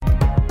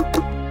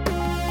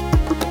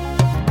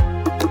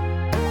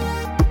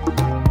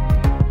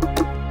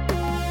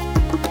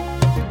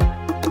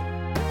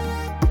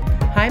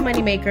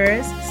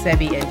Makers,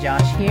 Sebi and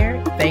Josh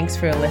here. Thanks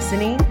for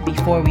listening.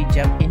 Before we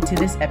jump into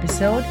this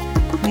episode,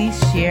 please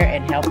share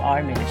and help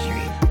our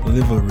ministry.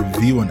 Leave a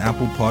review on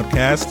Apple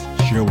Podcast.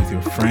 Share with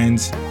your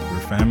friends, your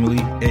family.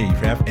 Hey,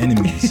 if you have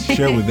enemies,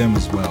 share with them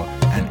as well,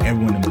 and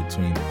everyone in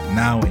between.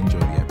 Now enjoy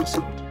the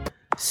episode.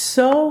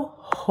 So,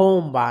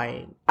 home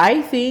buying.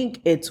 I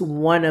think it's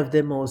one of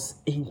the most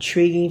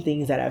intriguing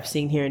things that I've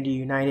seen here in the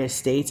United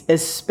States,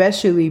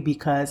 especially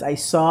because I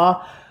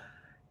saw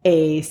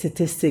a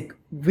statistic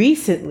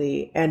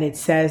recently and it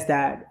says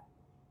that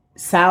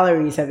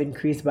salaries have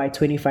increased by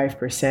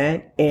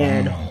 25%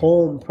 and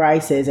home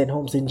prices and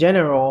homes in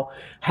general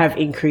have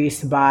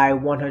increased by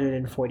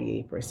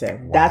 148%.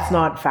 Wow. That's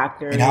not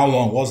factoring. And how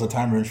long was the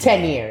time range?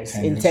 10 years.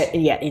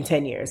 In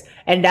 10 years.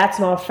 And that's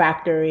not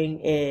factoring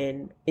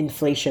in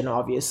inflation,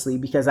 obviously,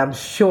 because I'm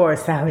sure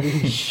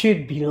salaries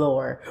should be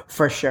lower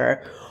for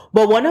sure.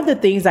 But one of the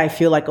things I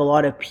feel like a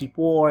lot of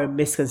people or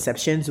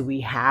misconceptions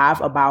we have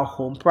about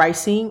home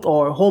pricing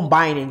or home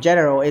buying in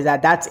general is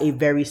that that's a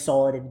very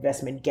solid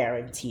investment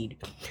guaranteed.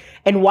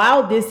 And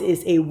while this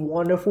is a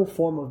wonderful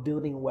form of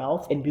building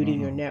wealth and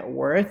building your net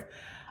worth,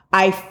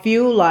 I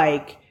feel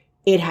like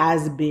it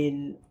has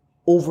been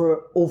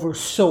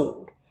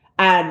oversold.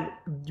 And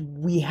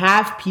we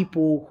have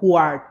people who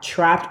are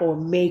trapped or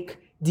make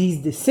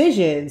these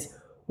decisions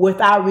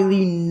without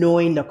really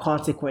knowing the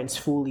consequence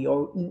fully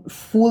or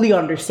fully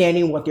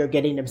understanding what they're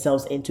getting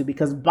themselves into,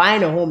 because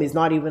buying a home is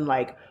not even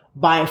like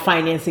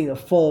financing a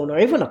phone or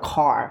even a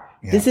car.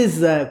 Yeah. This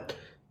is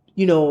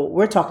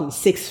we're talking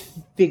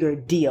 6-figure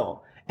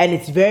deal, and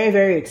it's very,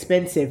 very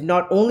expensive,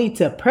 not only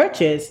to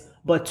purchase,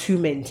 but to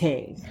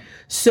maintain.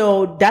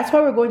 So that's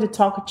why we're going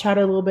to chat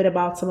a little bit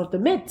about some of the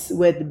myths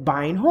with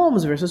buying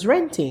homes versus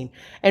renting.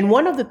 And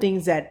one of the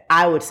things that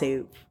I would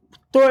say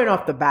throwing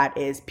off the bat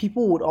is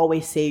people would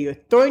always say you're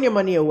throwing your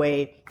money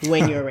away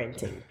when you're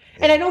renting.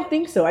 And I don't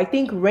think so. I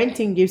think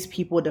renting gives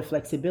people the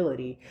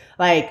flexibility.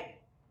 Like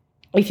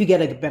if you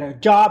get a better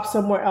job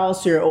somewhere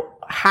else, you're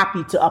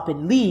happy to up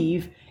and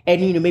leave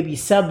and, maybe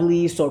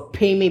sublease or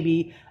pay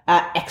maybe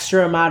an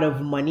extra amount of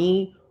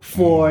money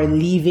for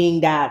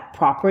leaving that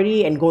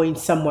property and going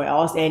somewhere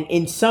else. And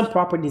in some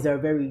properties that are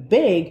very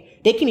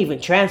big, they can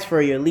even transfer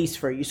your lease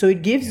for you. So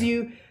it gives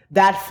you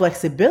that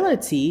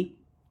flexibility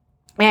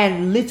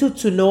and little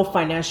to no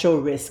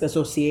financial risk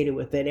associated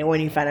with it and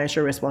any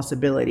financial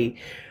responsibility.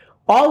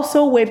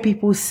 Also, when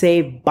people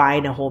say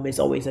buying a home is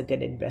always a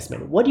good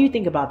investment, what do you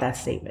think about that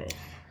statement?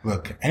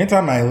 Look,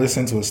 anytime I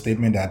listen to a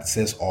statement that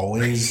says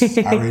always,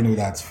 I already know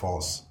that's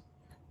false.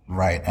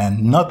 Right.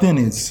 And nothing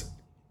is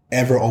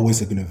ever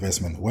always a good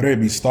investment, whether it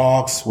be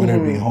stocks, whether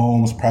it be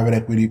homes, private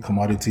equity,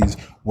 commodities,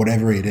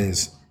 whatever it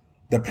is.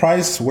 The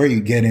price where you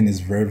get in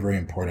is very, very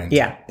important.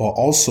 Yeah. But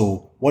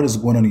also what is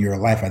going on in your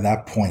life at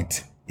that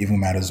point even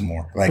matters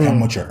more. Like how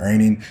much you're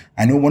earning.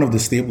 I know one of the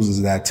staples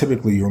is that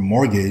typically your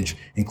mortgage,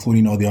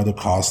 including all the other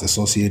costs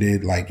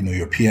associated, like,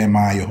 your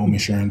PMI, your home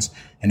insurance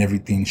and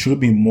everything, should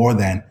be more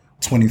than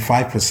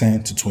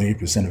 25% to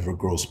 28% of your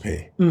gross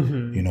pay.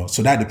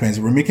 So that depends.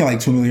 If we're making like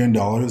 $2 million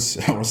or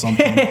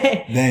something,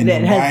 then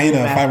buying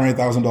a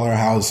 $500,000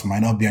 house might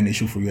not be an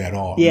issue for you at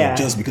all. Yeah.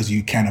 Just because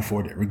you can't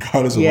afford it,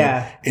 regardless of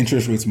what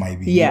interest rates might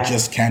be. You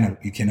just can't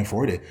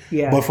afford it.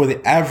 Yeah. But for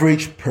the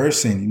average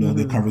person,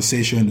 the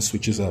conversation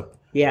switches up.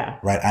 Yeah.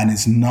 Right. And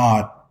it's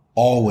not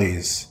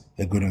always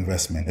a good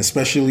investment,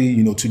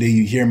 especially, today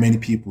you hear many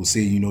people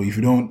say, if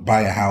you don't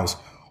buy a house,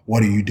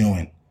 what are you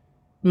doing?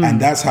 And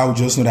that's how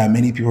just know that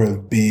many people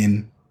have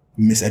been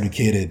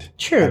miseducated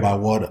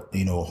about what,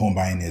 home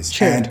buying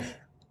is. And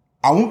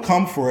I won't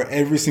come for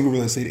every single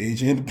real estate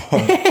agent,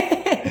 but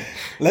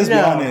let's be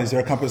honest,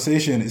 their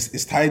compensation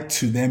is tied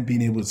to them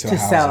being able to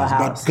sell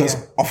houses. But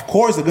because of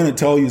course they're going to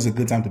tell you it's a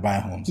good time to buy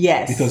homes.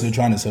 Yes. Because they're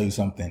trying to sell you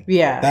something.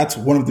 Yeah. That's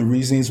one of the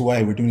reasons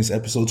why we're doing this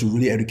episode, to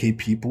really educate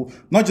people,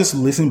 not just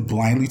listen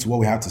blindly to what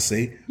we have to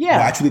say, but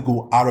actually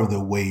go out of their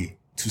way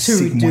to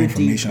seek more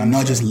information and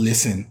not just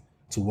listen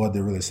to what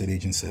the real estate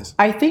agent says.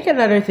 I think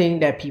another thing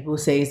that people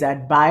say is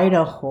that buying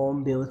a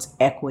home builds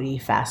equity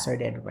faster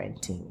than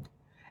renting.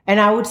 And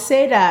I would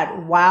say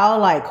that while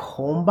like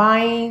home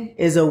buying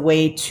is a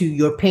way to,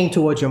 you're paying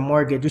towards your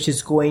mortgage, which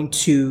is going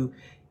to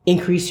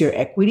increase your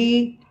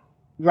equity,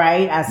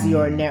 right, as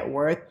your net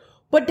worth.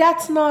 But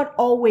that's not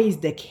always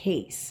the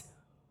case.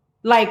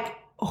 Like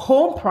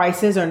home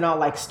prices are not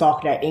like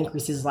stock that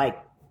increases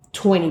like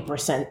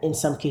 20% in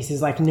some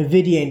cases, like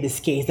Nvidia in this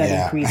case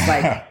that increased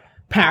like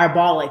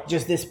parabolic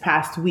just this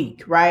past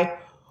week, right?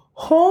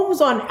 Homes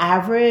on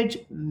average,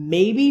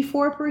 maybe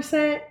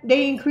 4%,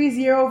 they increase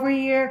year over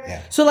year.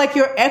 Yeah. So like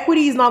your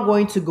equity is not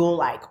going to go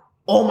like,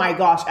 oh my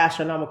gosh,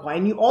 astronomical.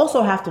 And you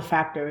also have to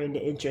factor in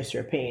the interest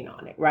you're paying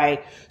on it,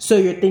 right? So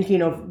you're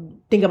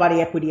think about the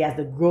equity as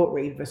the growth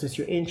rate versus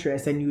your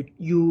interest. And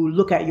you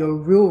look at your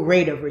real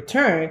rate of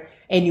return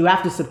and you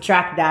have to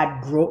subtract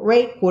that growth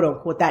rate, quote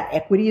unquote, that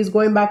equity is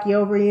going back year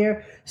over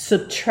year,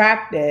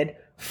 subtracted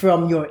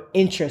from your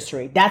interest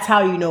rate. That's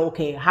how you know,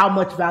 okay, how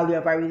much value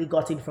have I really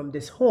gotten from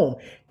this home?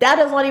 That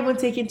does not even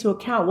take into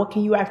account what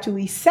can you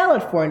actually sell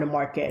it for in the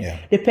market. Yeah.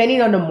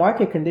 Depending on the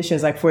market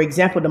conditions, like for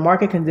example, the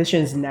market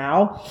conditions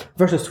now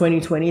versus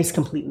 2020 is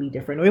completely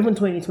different, or even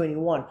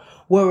 2021,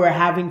 where we're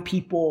having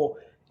people,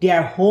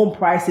 their home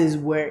prices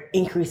were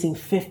increasing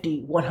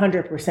 50,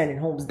 100% in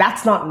homes.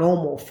 That's not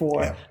normal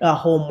for a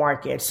home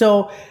market.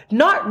 So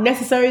not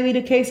necessarily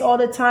the case all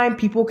the time.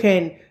 People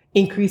can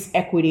increase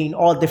equity in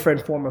all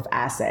different form of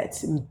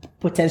assets,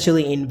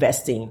 potentially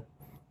investing.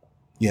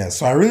 Yeah.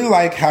 So I really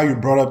like how you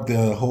brought up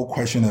the whole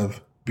question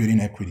of building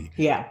equity.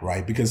 Yeah.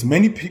 Right. Because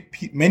many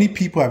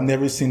people have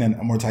never seen an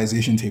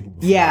amortization table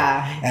before.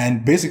 Yeah.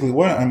 And basically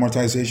what an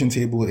amortization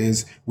table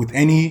is, with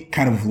any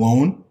kind of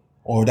loan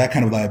or that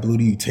kind of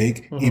liability you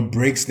take, it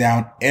breaks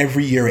down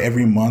every year,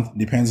 every month,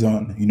 depends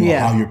on,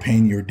 how you're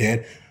paying your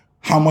debt,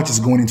 how much is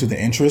going into the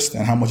interest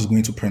and how much is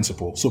going to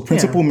principal. So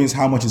principal means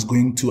how much is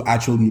going to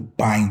actually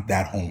buying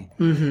that home.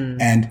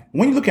 And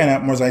when you look at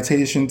an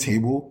amortization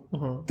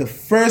table, the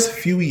first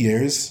few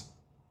years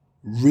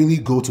really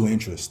go to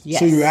interest. Yes.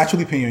 So you're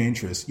actually paying your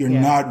interest. You're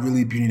not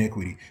really building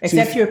equity.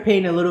 Except you're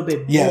paying a little bit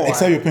more. Yeah,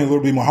 except you're paying a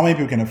little bit more. How many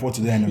people can afford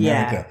to do that in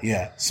America?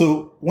 Yeah.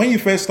 So when you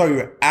first start,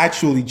 you're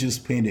actually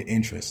just paying the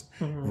interest,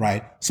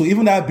 right? So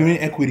even that building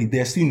equity,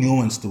 there's still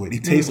nuance to it.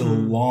 It takes a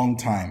long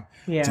time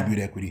to build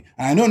equity.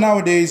 And I know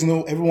nowadays,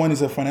 everyone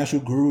is a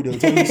financial guru. They'll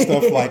tell you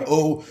stuff like,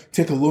 oh,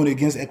 take a loan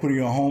against equity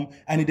in your home.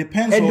 And it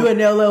depends and do an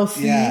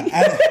LLC.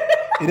 Yeah.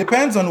 It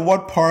depends on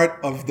what part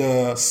of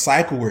the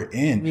cycle we're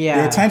in. Yeah.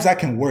 There are times that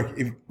can work.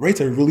 If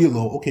rates are really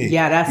low, okay.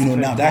 Yeah, that's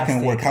now that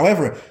can work.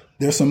 However,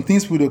 there's some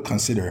things we need to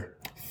consider.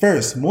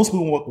 First, most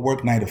people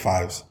work 9 to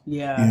 5s.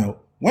 Yeah.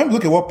 When we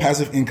look at what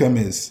passive income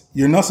is,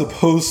 you're not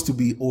supposed to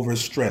be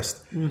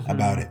overstressed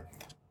about it.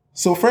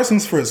 So first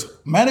things first,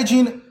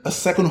 managing a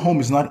second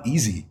home is not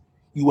easy.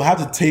 You will have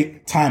to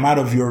take time out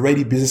of your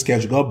already busy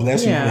schedule. God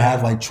bless you. You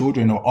have like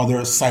children or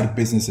other side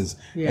businesses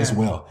as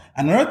well.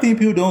 Another thing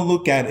people don't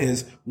look at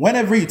is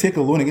whenever you take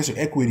a loan against your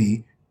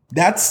equity,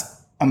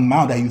 that's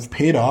amount that you've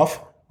paid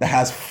off that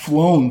has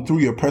flown through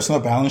your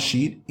personal balance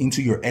sheet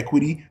into your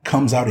equity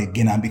comes out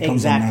again and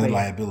becomes another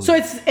liability. So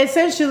it's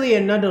essentially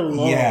another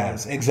loan.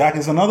 Yes, exactly.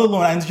 It's another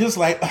loan. And it's just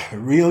like,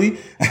 really?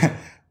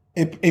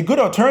 A good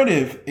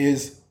alternative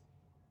is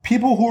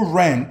people who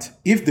rent,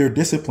 if they're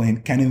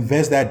disciplined, can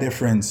invest that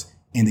difference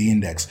in the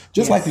index.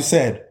 Just like you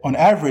said, on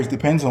average,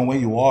 depends on where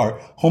you are,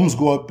 homes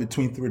go up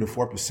between 3 to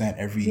 4%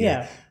 every year.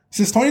 Yeah.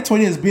 Since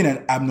 2020 has been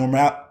an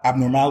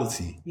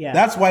abnormality. Yeah.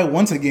 That's why,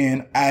 once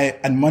again, I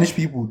admonish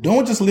people,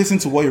 don't just listen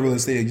to what your real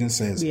estate agent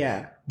says.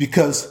 Yeah.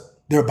 Because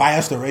they're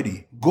biased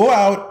already. Go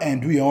out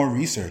and do your own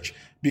research.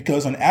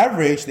 Because on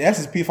average, the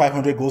S&P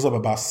 500 goes up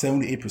about 7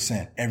 to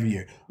 8% every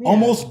year. Yeah.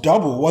 Almost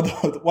double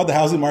what the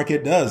housing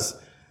market does.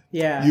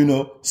 Yeah.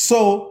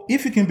 So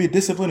if you can be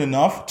disciplined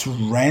enough to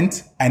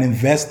rent and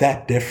invest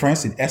that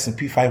difference in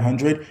S&P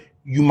 500,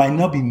 you might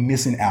not be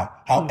missing out.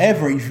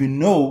 However, if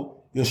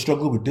you're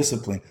struggling with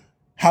discipline,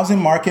 housing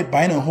market,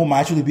 buying a home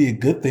might actually be a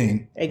good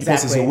thing. Exactly.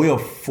 Because it's a way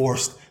of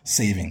forced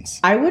savings.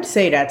 I would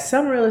say that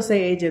some real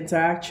estate agents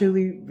are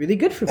actually really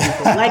good for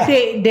people. Like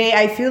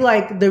I feel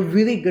like the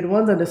really good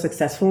ones and the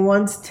successful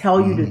ones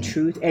tell you the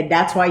truth. And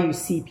that's why you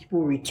see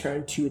people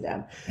return to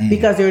them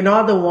because they're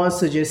not the ones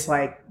to just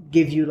like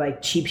give you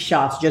like cheap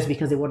shots just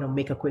because they want to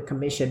make a quick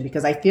commission.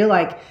 Because I feel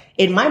like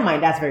in my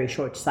mind, that's very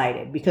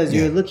short-sighted because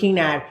you're looking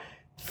at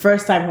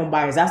first-time home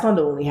buyers. That's not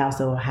the only house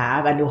they'll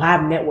have. And they'll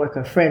have network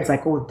of friends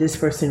like, oh, this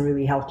person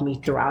really helped me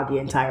throughout the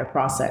entire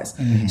process.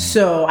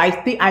 So I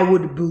think I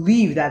would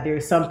believe that there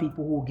are some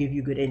people who will give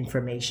you good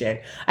information.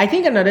 I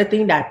think another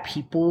thing that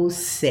people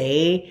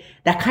say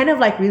that kind of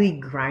like really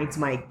grinds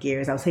my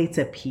gears, I'll say it's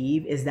a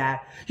peeve, is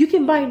that you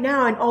can buy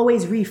now and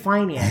always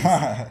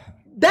refinance.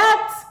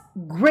 That's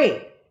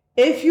great.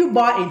 If you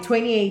bought in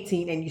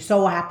 2018 and you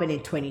saw what happened in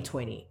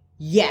 2020,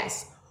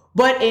 yes.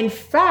 But in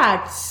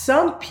fact,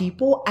 some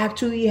people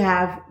actually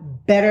have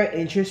better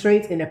interest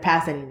rates in the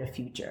past and in the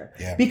future.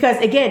 Yeah. Because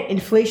again,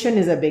 inflation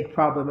is a big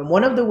problem. And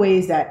one of the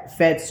ways that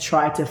feds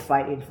try to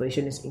fight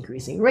inflation is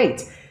increasing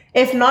rates.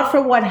 If not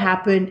for what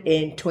happened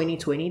in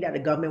 2020, that the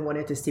government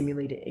wanted to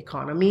stimulate the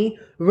economy,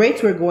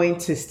 rates were going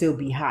to still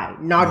be high,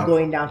 not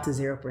going down to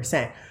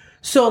 0%.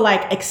 So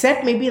like,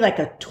 except maybe like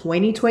a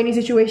 2020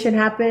 situation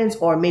happens,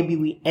 or maybe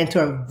we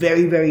enter a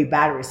very, very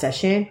bad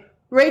recession,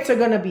 rates are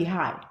going to be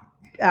high.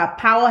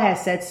 Powell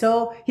has said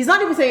so. He's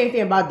not even saying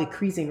anything about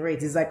decreasing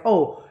rates. He's like,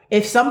 oh,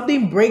 if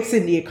something breaks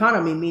in the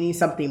economy, meaning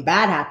something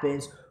bad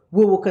happens,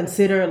 we will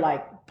consider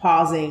like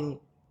pausing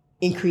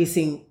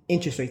increasing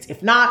interest rates.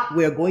 If not,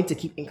 we're going to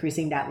keep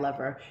increasing that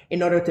lever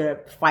in order to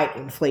fight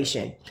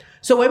inflation.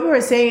 So when we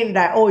were saying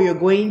that, oh, you're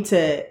going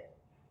to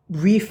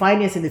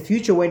refinance in the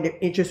future when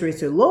the interest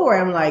rates are lower,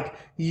 I'm like,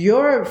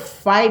 you're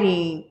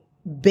fighting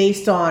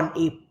based on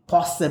a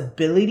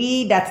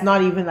possibility that's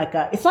not even like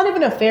it's not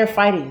even a fair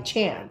fighting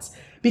chance.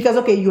 Because,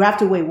 okay, you have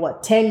to wait,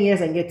 10 years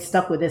and get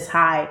stuck with this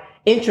high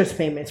interest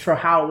payments for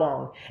how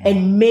long?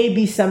 And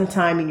maybe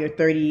sometime in your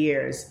 30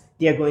 years,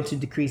 they're going to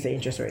decrease the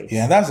interest rates.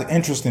 Yeah, that's an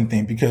interesting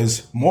thing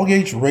because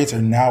mortgage rates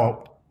are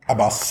now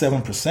about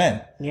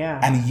 7%. Yeah.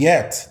 And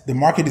yet the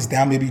market is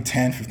down maybe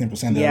 10,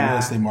 15%, the real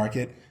estate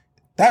market.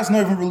 That's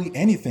not even really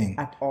anything.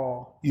 At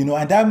all. You know,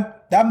 and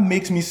that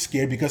makes me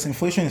scared because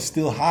inflation is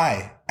still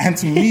high. And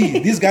to me,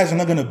 these guys are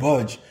not going to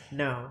budge.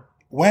 No.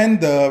 When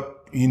the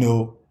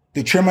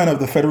chairman of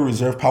the Federal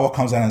Reserve, Powell,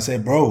 comes out and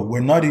said, bro, we're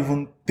not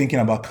even thinking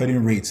about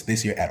cutting rates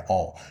this year at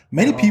all.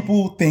 Many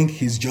people think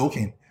he's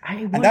joking.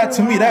 And that,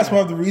 to me, that's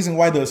one of the reasons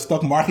why the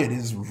stock market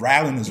is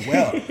rallying as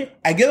well.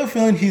 I get a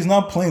feeling he's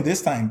not playing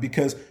this time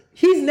because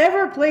he's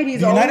never played.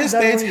 The United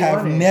States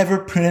have never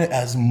printed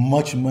as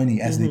much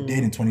money as they did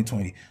in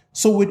 2020.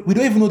 So we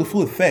don't even know the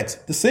full effects.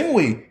 The same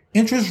way,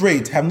 interest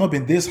rates have not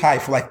been this high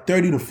for like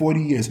 30 to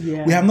 40 years.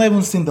 Yeah. We have not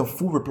even seen the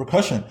full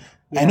repercussion.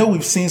 Yeah. I know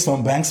we've seen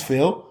some banks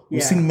fail.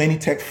 We've seen many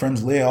tech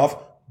firms lay off,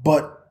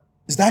 but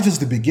it's not just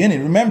the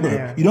beginning.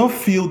 Remember, you don't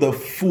feel the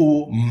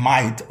full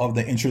might of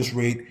the interest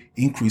rate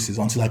increases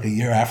until like a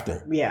year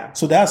after. Yeah.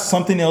 So that's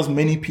something else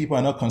many people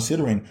are not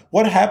considering.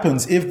 What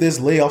happens if this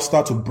layoffs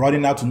start to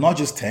broaden out to not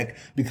just tech,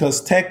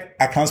 because tech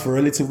accounts for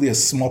relatively a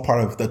small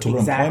part of the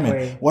total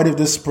employment. What if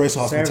this spreads to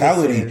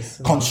hospitality,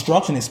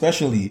 construction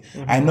especially?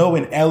 I know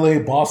in LA,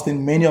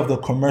 Boston, many of the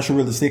commercial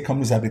real estate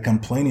companies have been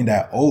complaining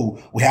that,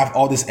 we have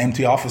all these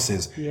empty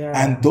offices. Yeah.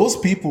 And those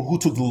people who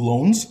took the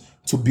loans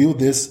to build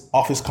these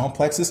office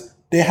complexes,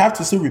 they have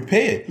to still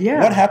repay it.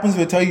 Yeah. What happens if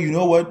they tell you, you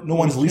know what, no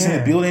one's leasing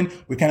the building,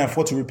 we can't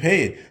afford to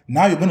repay it.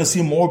 Now you're going to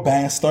see more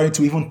banks starting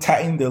to even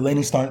tighten their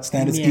lending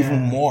standards even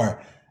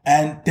more.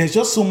 And there's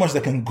just so much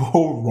that can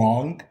go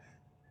wrong.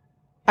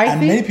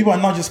 Many people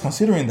are not just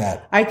considering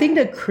that. I think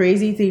the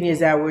crazy thing is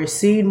that we're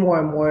seeing more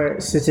and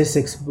more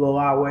statistics blow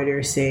out where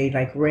they're saying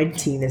like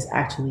renting is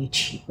actually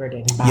cheaper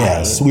than buying.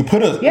 Yes, we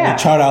put a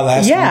chart out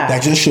last week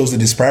that just shows the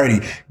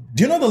disparity.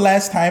 Do you know the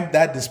last time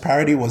that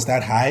disparity was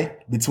that high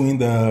between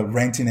the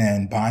renting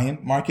and buying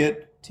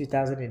market?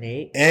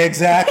 2008.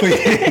 Exactly.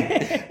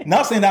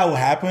 Not saying that will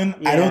happen.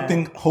 I don't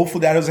think,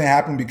 hopefully that doesn't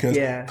happen because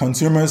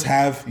consumers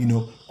have,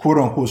 quote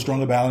unquote,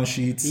 stronger balance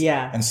sheets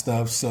and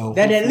stuff. So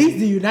that at least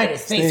the United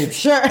States for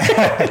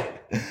sure.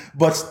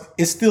 But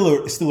it's still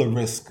a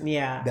risk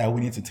that we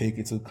need to take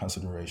into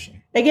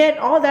consideration. Again,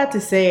 all that to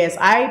say is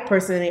I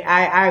personally,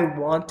 I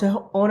want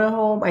to own a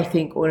home. I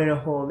think owning a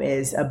home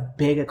is a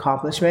big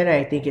accomplishment.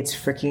 I think it's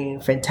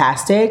freaking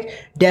fantastic.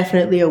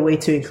 Definitely a way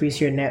to increase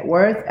your net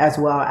worth as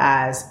well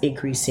as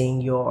increasing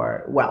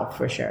your wealth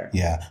for sure.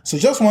 Yeah. So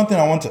just one thing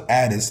I want to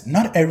add is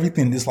not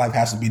everything in this life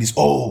has to be this,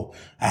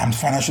 I'm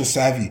financial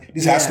savvy.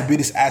 This has to be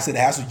this asset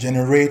that has to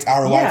generate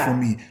ROI for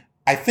me.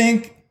 I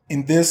think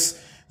in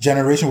this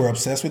generation, we're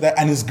obsessed with that.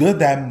 And it's good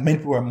that many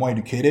people are more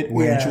educated.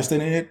 We're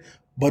interested in it.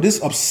 But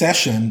this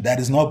obsession that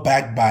is not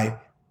backed by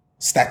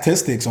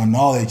statistics or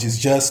knowledge is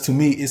just, to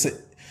me, it's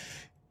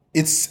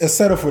a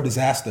setup for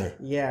disaster.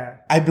 Yeah.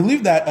 I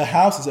believe that a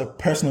house is a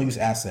personal use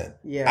asset.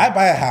 Yeah. I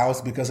buy a house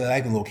because I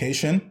like the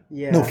location.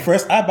 Yeah. No,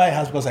 first I buy a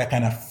house because I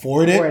can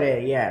afford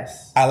it.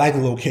 Yes. I like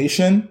the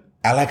location.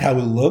 I like how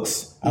it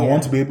looks. I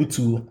want to be able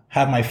to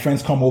have my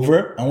friends come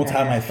over. I want to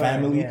have my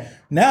family. Yeah.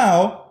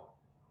 Now,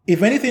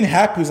 if anything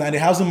happens and the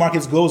housing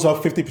market goes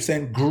up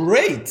 50%,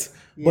 great.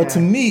 Yeah. But to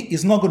me,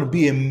 it's not going to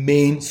be a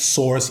main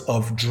source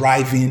of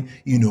driving,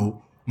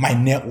 my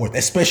net worth,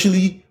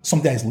 especially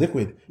something that is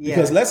liquid. Yeah.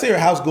 Because let's say your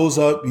house goes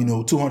up,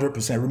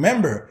 200%.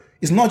 Remember,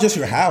 it's not just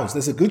your house.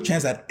 There's a good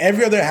chance that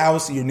every other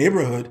house in your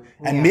neighborhood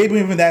and maybe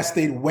even that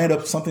state went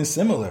up something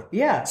similar.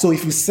 Yeah. So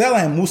if you sell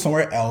and move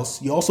somewhere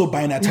else, you're also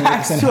buying that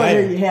 20%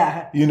 higher.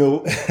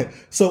 Yeah.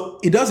 So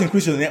it does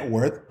increase your net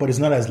worth, but it's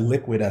not as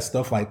liquid as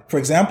stuff like, for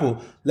example,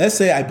 let's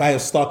say I buy a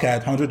stock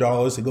at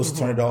 $100, it goes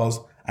to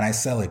 $20 and I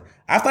sell it.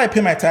 After I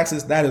pay my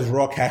taxes, that is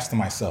raw cash to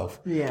myself.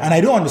 Yeah. And I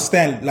don't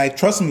understand,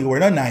 trust me, we're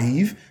not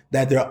naive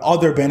that there are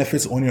other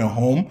benefits owning a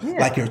home,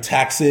 like your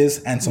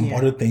taxes and some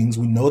other things.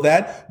 We know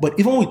that. But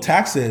even with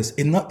taxes,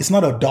 it's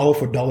not a dollar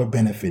for dollar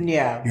benefit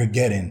you're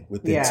getting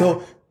with it.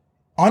 So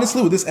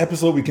honestly, with this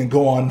episode, we can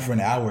go on for an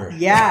hour.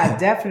 Yeah,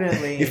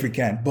 definitely. If we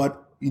can.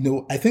 But,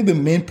 I think the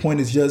main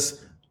point is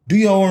just do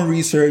your own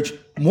research.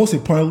 Most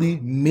importantly,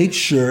 make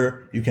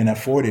sure you can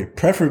afford it.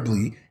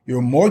 Preferably,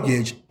 your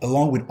mortgage,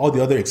 along with all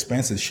the other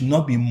expenses, should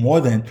not be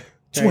more than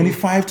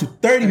 25 to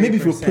 30. Maybe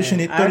if you're pushing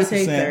it, 30%. I would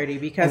say 30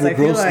 because I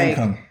feel like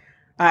income.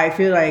 I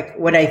feel like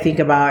what I think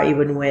about,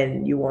 even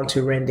when you want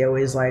to rent, they're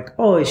always like,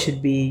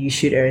 you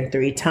should earn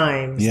 3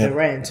 times the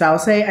rent. So I'll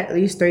say at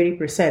least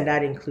 30%.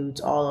 That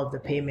includes all of the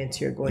payments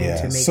you're going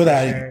to make. So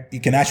that you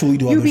can actually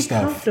do other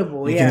stuff.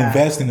 Comfortable. You can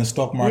invest in the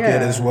stock market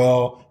as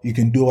well. You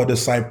can do other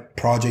side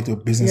projects or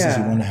businesses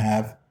you want to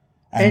have.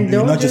 And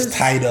you're not just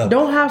tied up.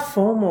 Don't have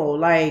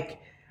FOMO.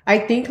 I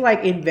think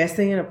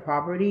investing in a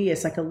property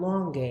is like a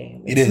long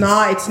game. It's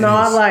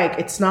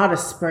not a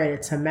sprint,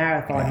 it's a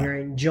marathon. Yeah. You're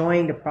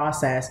enjoying the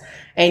process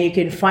and you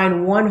can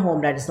find one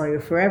home that is not your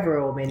forever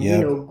home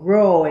and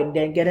grow and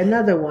then get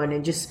another one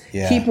and just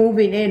keep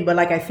moving in. But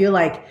I feel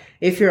like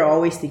if you're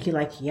always thinking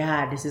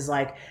this is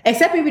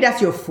except maybe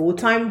that's your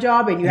full-time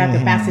job and you have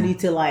capacity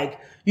to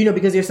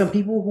because there's some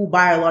people who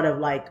buy a lot of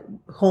like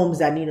homes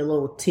that need a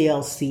little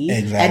TLC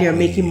and you're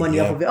making money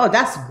off of it. Oh,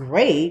 that's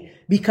great.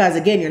 Because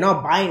again, you're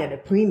not buying at a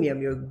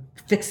premium. You're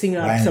fixing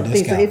up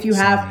something. So if you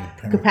have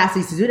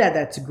capacity to do that,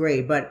 that's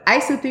great. But I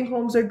still think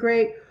homes are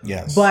great.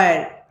 Yes.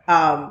 But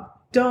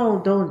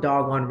don't dog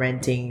on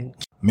renting.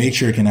 Make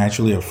sure you can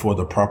actually afford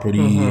the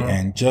property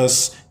and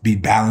just be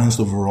balanced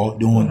overall. You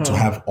don't want to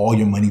have all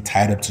your money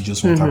tied up to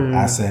just one type of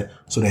asset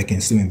so that you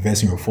can still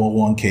invest in your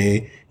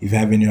 401k. If you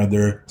have any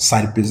other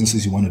side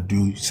businesses you want to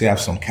do, say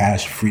have some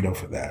cash freed up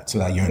for that so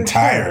that your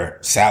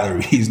entire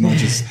salary is not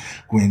just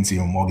going to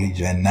your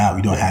mortgage and now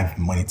you don't have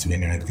money to do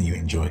anything you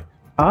enjoy.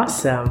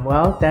 Awesome.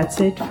 Well, that's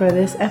it for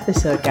this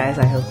episode, guys.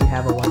 I hope you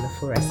have a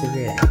wonderful rest of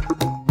your day.